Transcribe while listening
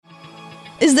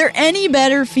Is there any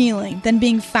better feeling than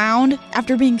being found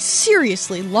after being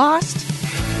seriously lost?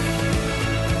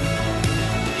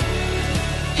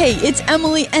 Hey, it's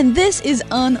Emily, and this is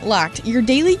Unlocked, your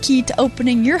daily key to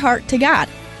opening your heart to God.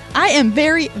 I am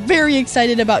very, very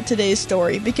excited about today's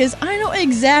story because I know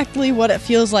exactly what it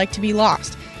feels like to be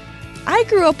lost. I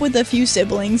grew up with a few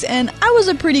siblings, and I was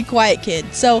a pretty quiet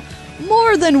kid, so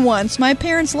more than once my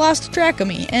parents lost track of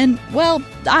me, and, well,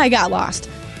 I got lost.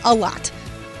 A lot.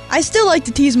 I still like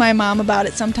to tease my mom about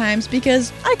it sometimes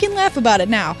because I can laugh about it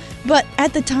now, but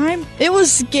at the time, it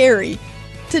was scary.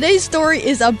 Today's story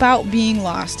is about being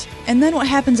lost, and then what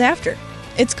happens after.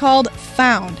 It's called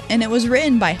Found, and it was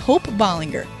written by Hope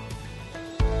Bollinger.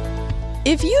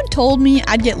 If you'd told me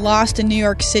I'd get lost in New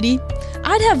York City,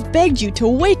 I'd have begged you to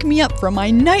wake me up from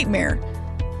my nightmare.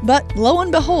 But lo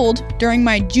and behold, during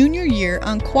my junior year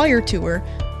on choir tour,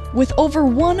 with over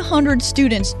 100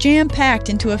 students jam-packed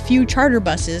into a few charter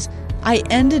buses, I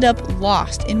ended up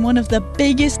lost in one of the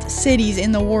biggest cities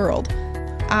in the world.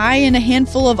 I and a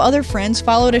handful of other friends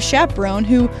followed a chaperone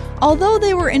who, although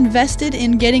they were invested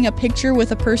in getting a picture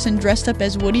with a person dressed up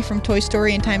as Woody from Toy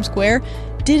Story in Times Square,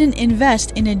 didn't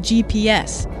invest in a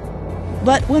GPS.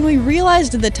 But when we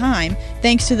realized the time,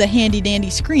 thanks to the handy-dandy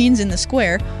screens in the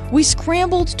square, we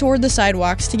scrambled toward the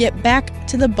sidewalks to get back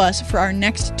to the bus for our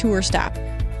next tour stop.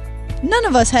 None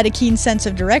of us had a keen sense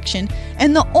of direction,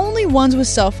 and the only ones with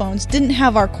cell phones didn't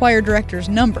have our choir director's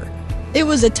number. It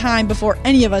was a time before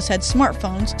any of us had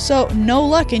smartphones, so no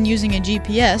luck in using a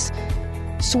GPS.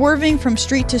 Swerving from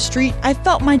street to street, I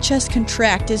felt my chest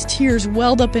contract as tears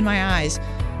welled up in my eyes.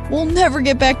 We'll never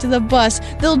get back to the bus.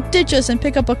 They'll ditch us and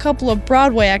pick up a couple of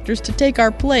Broadway actors to take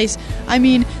our place. I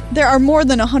mean, there are more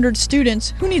than 100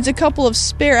 students. Who needs a couple of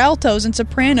spare altos and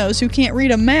sopranos who can't read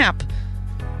a map?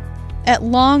 At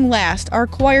long last, our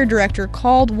choir director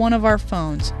called one of our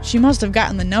phones. She must have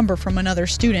gotten the number from another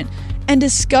student and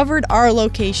discovered our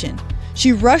location.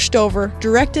 She rushed over,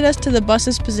 directed us to the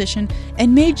bus's position,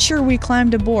 and made sure we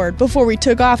climbed aboard before we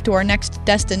took off to our next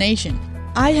destination.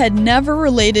 I had never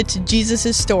related to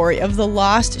Jesus' story of the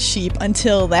lost sheep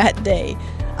until that day,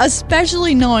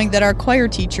 especially knowing that our choir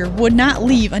teacher would not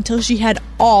leave until she had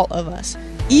all of us,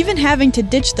 even having to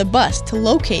ditch the bus to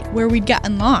locate where we'd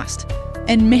gotten lost.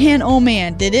 And man, oh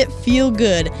man, did it feel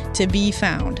good to be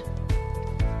found.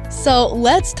 So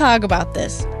let's talk about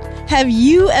this. Have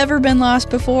you ever been lost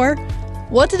before?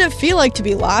 What did it feel like to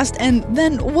be lost? And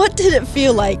then what did it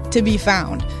feel like to be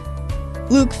found?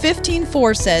 Luke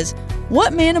 15:4 says,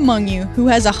 "What man among you who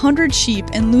has 100 sheep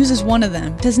and loses one of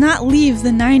them does not leave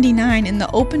the 99 in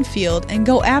the open field and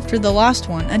go after the lost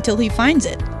one until he finds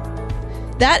it?"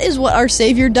 That is what our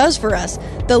Savior does for us,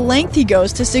 the length he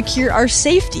goes to secure our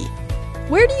safety.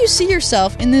 Where do you see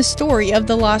yourself in this story of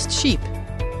the lost sheep?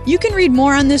 You can read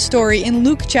more on this story in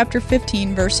Luke chapter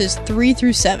 15, verses 3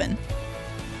 through 7.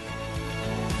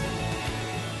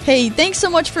 Hey, thanks so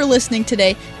much for listening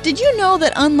today. Did you know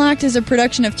that Unlocked is a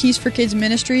production of Keys for Kids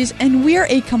Ministries, and we are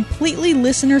a completely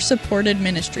listener-supported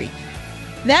ministry?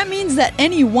 That means that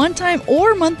any one-time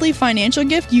or monthly financial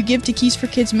gift you give to Keys for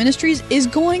Kids Ministries is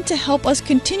going to help us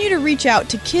continue to reach out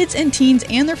to kids and teens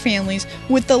and their families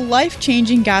with the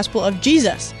life-changing gospel of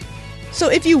Jesus. So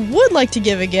if you would like to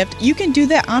give a gift, you can do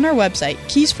that on our website,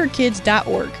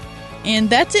 keysforkids.org. And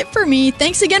that's it for me.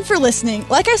 Thanks again for listening.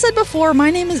 Like I said before,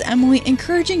 my name is Emily,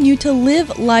 encouraging you to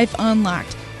live life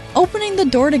unlocked, opening the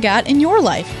door to God in your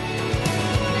life.